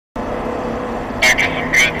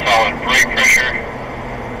solid brake pressure.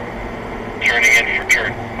 Turning in for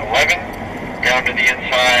turn 11. Down to the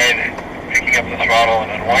inside, picking up the throttle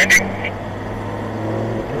and unwinding.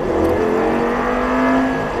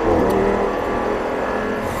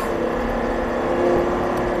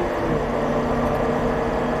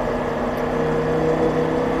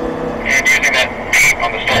 And using that paint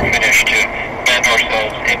on the start finish to bend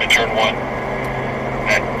ourselves into turn 1.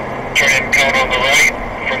 That turn in cone on the right.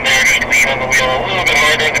 From there, just lean on the wheel a little bit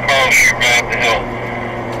harder and the car will shoot right up the hill.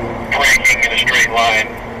 Braking in a straight line,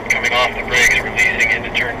 coming off the brakes, releasing into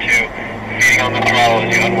turn 2, feeding on the throttle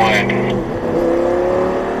as you unwind.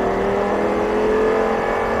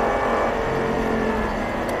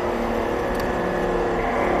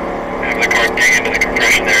 Have the car dig into the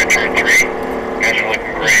compression there in turn 3. You guys are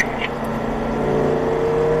looking great.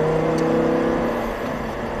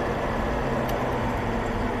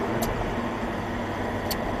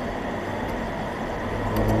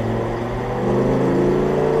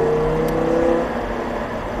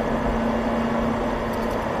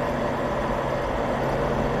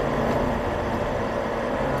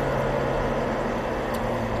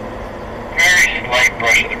 Light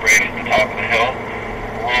brush of the brakes at the top of the hill,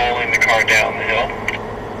 rolling the car down the hill.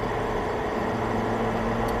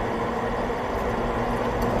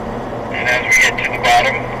 And as we get to the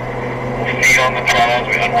bottom, we'll feed on the throttle as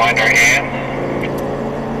we unwind our hands.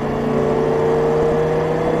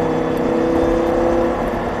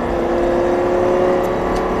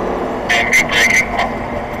 And good braking.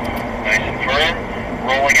 Nice and firm.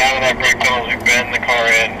 Rolling out of that brake pedal as we bend the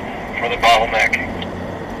car in for the bottleneck.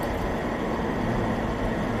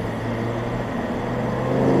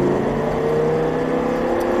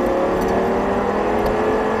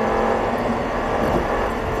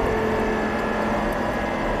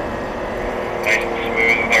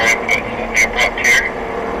 Abrupt here.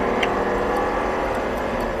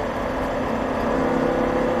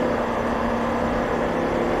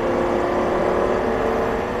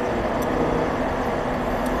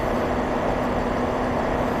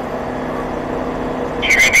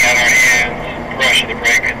 Straightening out our hands, brush of the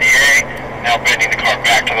brake in the A, now bending the car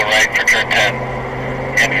back to the right for turn 10.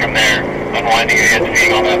 And from there, unwinding your hands,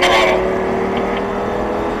 feeding on that throttle.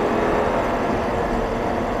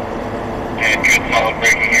 And good solid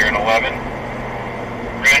braking here in 11.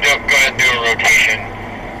 We're going to go ahead and do a rotation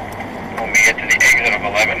when we get to the exit of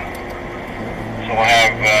 11. So we'll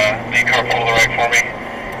have lead car pull to the right for me.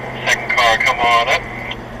 Second car come on up.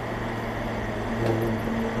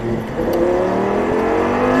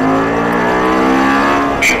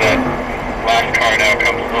 So that last car now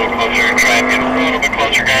comes a little closer. Try and get a little bit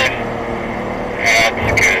closer, guys.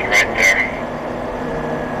 That's good right there.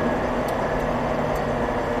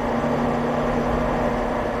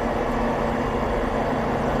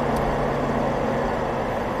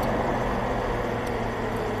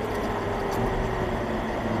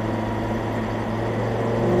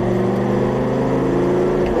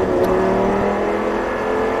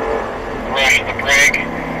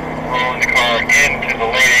 Into the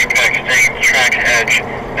lane apex, staying at the track's edge,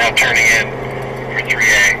 now turning in for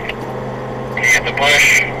 3A. You hit the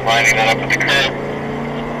bush, lining that up with the curb,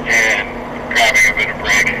 and grabbing a bit of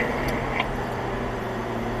brake.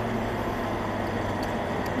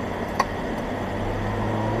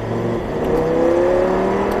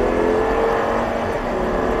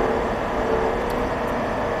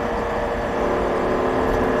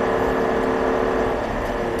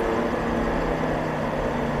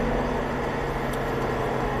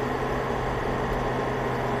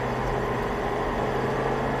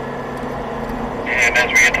 And as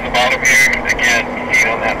we get to the bottom here, again, feed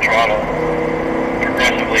on that throttle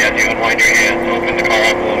progressively as you unwind your hands, open the car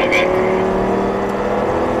up a little bit.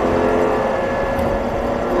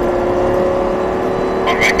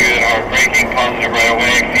 Alright, good, hard braking, positive right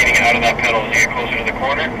away, feeding out of that pedal as you get closer to the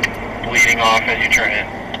corner, bleeding off as you turn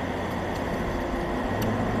in.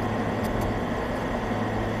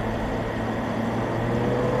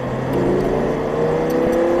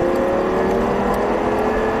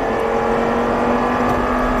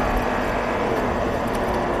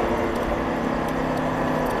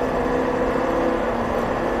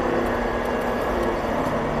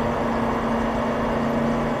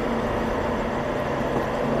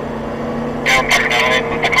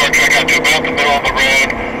 Let the car track out to about the middle of the road,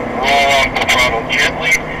 roll off the throttle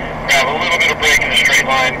gently, grab a little bit of brake in a straight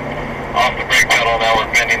line, off the brake pedal. Now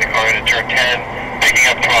we're bending the car into turn 10, picking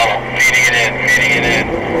up throttle, feeding it in,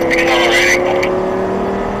 accelerating.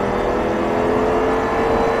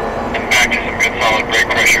 And back to some good solid brake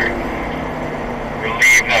pressure.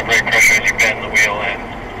 Relieve that brake pressure as you bend the wheel in.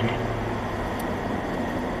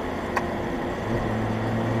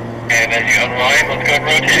 And as you unwind, let's go and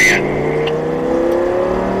rotate again.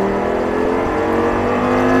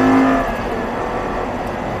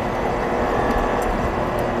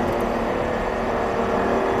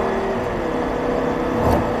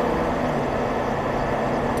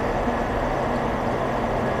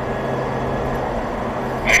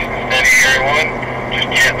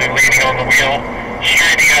 Just gently leaning on the wheel,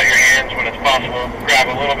 straightening out your hands when it's possible,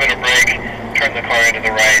 grab a little bit of brake, turn the car into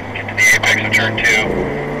the right, get to the apex of turn 2,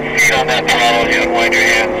 feet on that throttle as you unwind your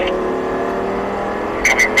hands,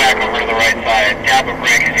 coming back over to the right side, tap a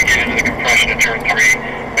brake as you get into the compression of turn 3,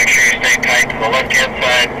 make sure you stay tight to the left hand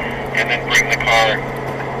side, and then bring the car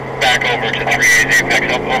back over to 3A's apex,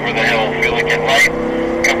 up over the hill, feel it get light,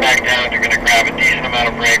 come back down, you're going to grab a decent amount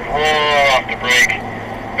of brake, roll off the brake,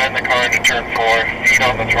 bend the car into turn 4, feet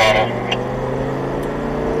on the throttle.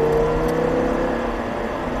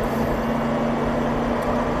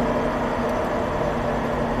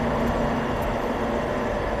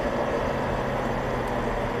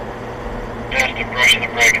 Just a brush of the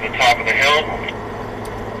brake at the top of the hill,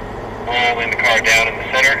 rolling the car down in the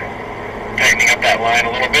center, tightening up that line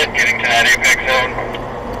a little bit, getting to that apex zone.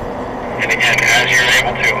 And again, as you're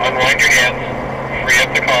able to, unwind your hands, free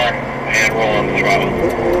up the car, and roll on the throttle.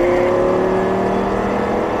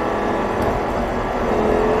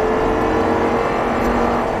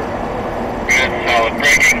 Good, solid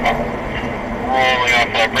braking. Rolling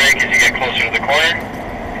off that brake as you get closer to the corner.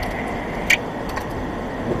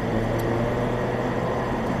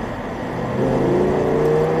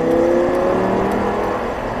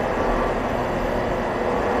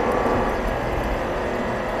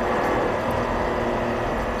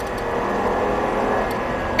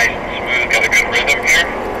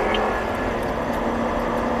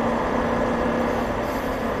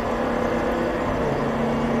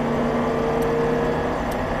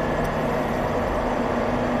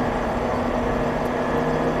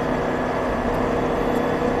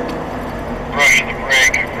 Brush the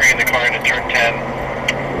brake, bringing the car into turn 10,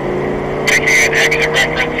 taking an exit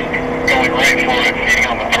reference, going right for it, feeding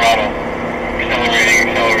on the throttle,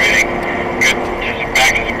 accelerating, good, just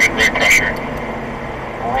back to some good brake pressure.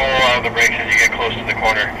 Roll out of the brakes as you get close to the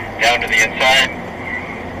corner, down to the inside,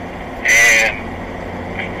 and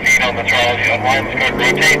feed on the throttle as you unwind, let's go and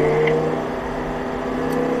rotate.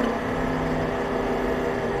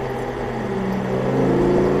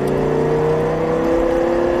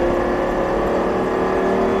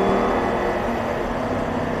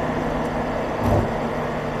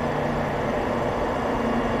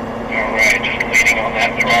 On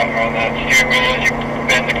that throttle, on that steering wheel as you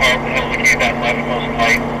bend the car up the hill, looking at that leftmost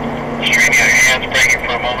light, straightening out your hands, braking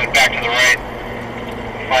for a moment, back to the right,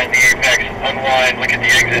 find the apex, unwind, look at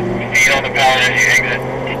the exit, feet on the power as you exit.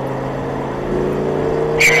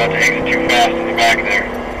 Try not to exit too fast in the back there.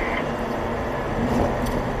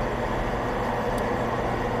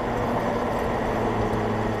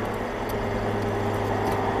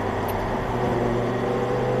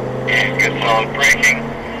 Good solid braking.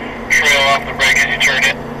 Trail off the brake as you turn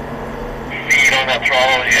it. Feet on that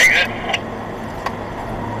throttle as you exit.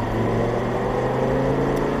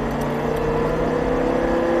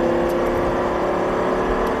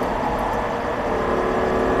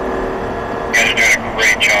 You guys are doing a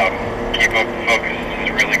great job. Keep up the focus. This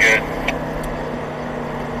is really good.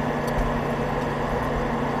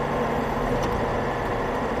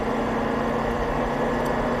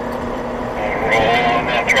 We'll roll on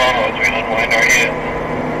that throttle as we unwind our hands.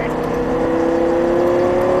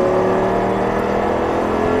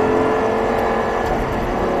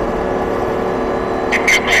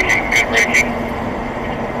 Braking.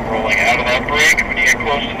 Rolling out of that brake when you get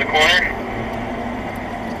close to the corner.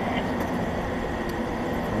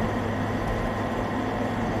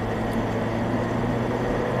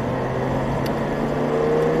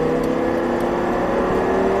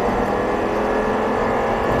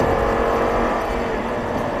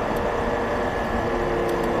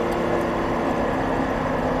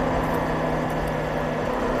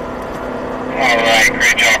 Alright,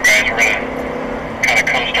 great job guys. We're going to kind of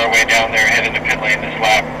coast our way down there, head into pit lane this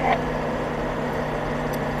lap.